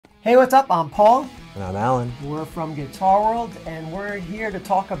Hey, what's up? I'm Paul. And I'm Alan. We're from Guitar World, and we're here to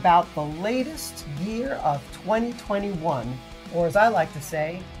talk about the latest year of 2021, or as I like to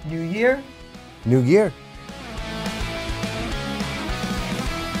say, New Year, New Gear.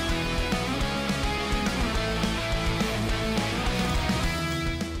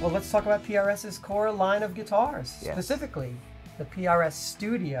 Well, let's talk about PRS's core line of guitars, Yes. Specifically the PRS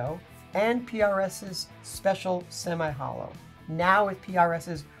Studio and PRS's Special Semi-Hollow, now with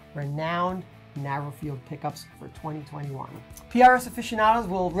PRS's renowned narrow field pickups for 2021. PRS aficionados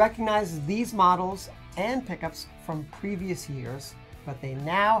will recognize these models and pickups from previous years, but they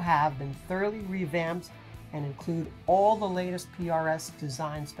now have been thoroughly revamped and include all the latest PRS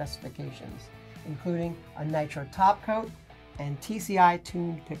design specifications, including a nitro top coat and TCI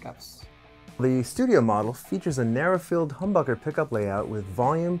tuned pickups. The Studio model features a narrow-field humbucker pickup layout with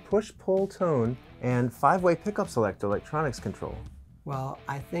volume, push-pull tone, and 5-way pickup select electronics control. Well,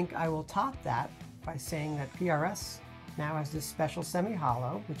 I think I will top that by saying that PRS now has this special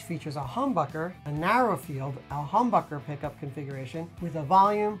semi-hollow, which features a humbucker, a narrow field, a humbucker pickup configuration with a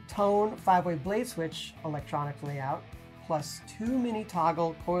volume, tone, 5-way blade switch electronics layout, plus 2 mini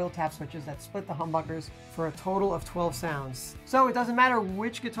toggle coil tap switches that split the humbuckers for a total of 12 sounds. So it doesn't matter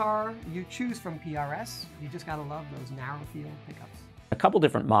which guitar you choose from PRS, you just gotta love those narrow field pickups. A couple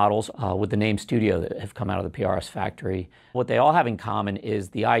different models with the name Studio that have come out of the PRS factory. What they all have in common is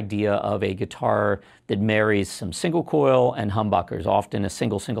the idea of a guitar that marries some single coil and humbuckers, often a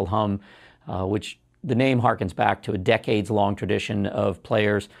single hum, which the name harkens back to a decades-long tradition of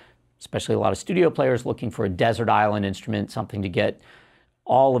players, especially a lot of studio players, looking for a desert island instrument, something to get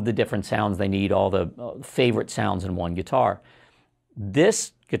all of the different sounds they need, all the favorite sounds in one guitar.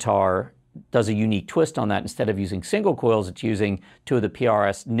 This guitar does a unique twist on that. Instead of using single coils, it's using 2 of the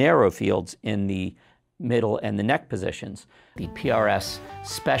PRS narrow fields in the middle and the neck positions. The PRS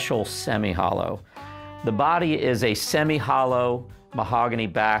Special Semi-Hollow. The body is a semi-hollow mahogany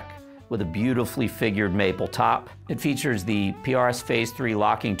back with a beautifully figured maple top. It features the PRS Phase 3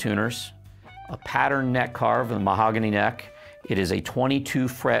 locking tuners, a pattern neck carve with a mahogany neck. It is a 22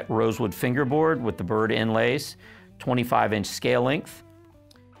 fret rosewood fingerboard with the bird inlays, 25-inch scale length.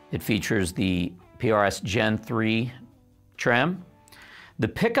 It features the PRS Gen 3 trem. The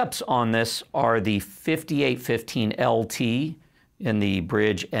pickups on this are the 5815 LT in the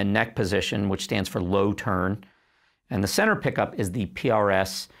bridge and neck position, which stands for low turn. And the center pickup is the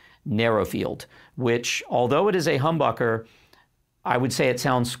PRS narrow field, which, although it is a humbucker, I would say it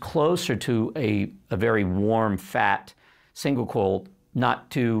sounds closer to a very warm, fat single coil, not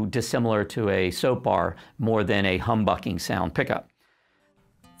too dissimilar to a soap bar, more than a humbucking sound pickup.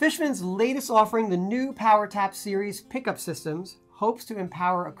 Fishman's latest offering, the new PowerTap series pickup systems, hopes to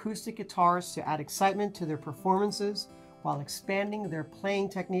empower acoustic guitarists to add excitement to their performances while expanding their playing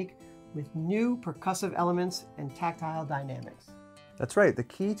technique with new percussive elements and tactile dynamics. That's right, the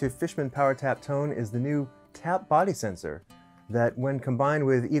key to Fishman PowerTap tone is the new tap body sensor that, when combined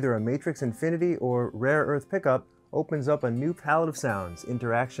with either a Matrix Infinity or Rare Earth pickup, opens up a new palette of sounds,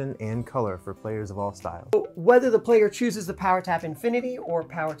 interaction, and color for players of all styles. Whether the player chooses the PowerTap Infinity or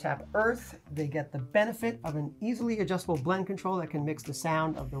PowerTap Earth, they get the benefit of an easily adjustable blend control that can mix the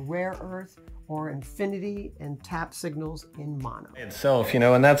sound of the Rare Earth or Infinity and tap signals in mono. Itself,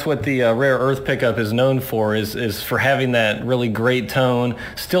 and that's what the Rare Earth pickup is known for, is for having that really great tone,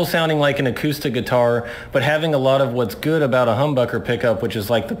 still sounding like an acoustic guitar, but having a lot of what's good about a humbucker pickup, which is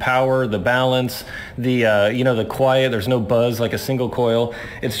like the power, the balance, the the quiet. There's no buzz like a single coil.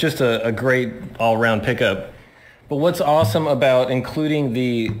 It's just a great all-around pickup. But what's awesome about including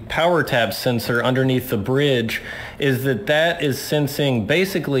the PowerTap sensor underneath the bridge is that is sensing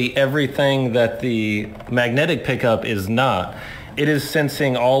basically everything that the magnetic pickup is not. It is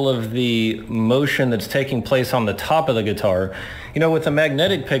sensing all of the motion that's taking place on the top of the guitar. With the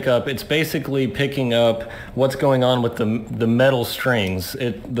magnetic pickup, it's basically picking up what's going on with the metal strings.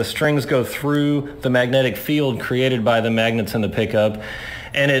 The strings go through the magnetic field created by the magnets in the pickup,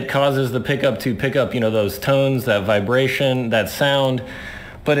 and it causes the pickup to pick up, those tones, that vibration, that sound,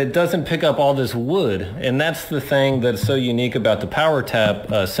 but it doesn't pick up all this wood. And that's the thing that's so unique about the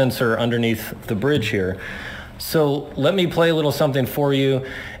PowerTap sensor underneath the bridge here. So let me play a little something for you,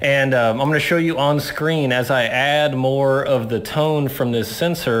 and I'm going to show you on screen as I add more of the tone from this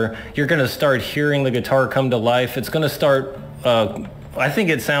sensor. You're going to start hearing the guitar come to life. It's going to start, I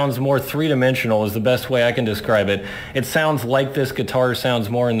think it sounds more three-dimensional is the best way I can describe it. It sounds like this guitar sounds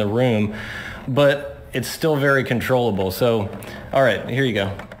more in the room, but it's still very controllable. So, all right, here you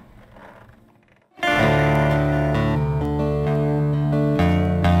go.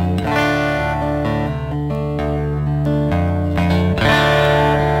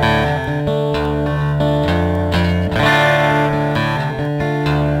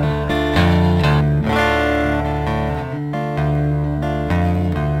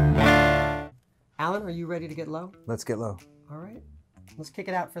 to get low? Let's get low. All right. Let's kick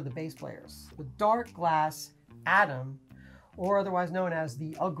it out for the bass players. The Darkglass Atom, or otherwise known as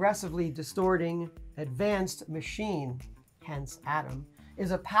the aggressively distorting advanced machine, hence Atom,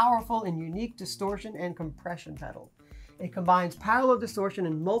 is a powerful and unique distortion and compression pedal. It combines parallel distortion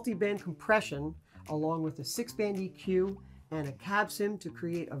and multi-band compression along with a 6-band EQ and a cab sim to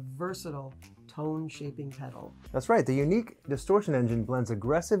create a versatile tone shaping pedal. That's right, the unique distortion engine blends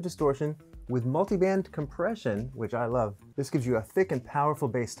aggressive distortion with multi-band compression, which I love. This gives you a thick and powerful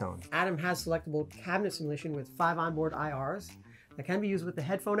bass tone. Atom has selectable cabinet simulation with 5 onboard IRs that can be used with the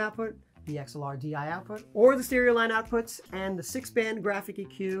headphone output, the XLR DI output, or the stereo line outputs, and the 6-band graphic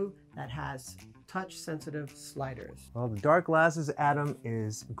EQ that has touch-sensitive sliders. Well, the Darkglass's Atom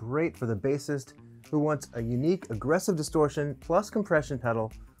is great for the bassist who wants a unique aggressive distortion plus compression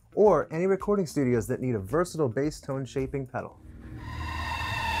pedal, or any recording studios that need a versatile bass tone shaping pedal.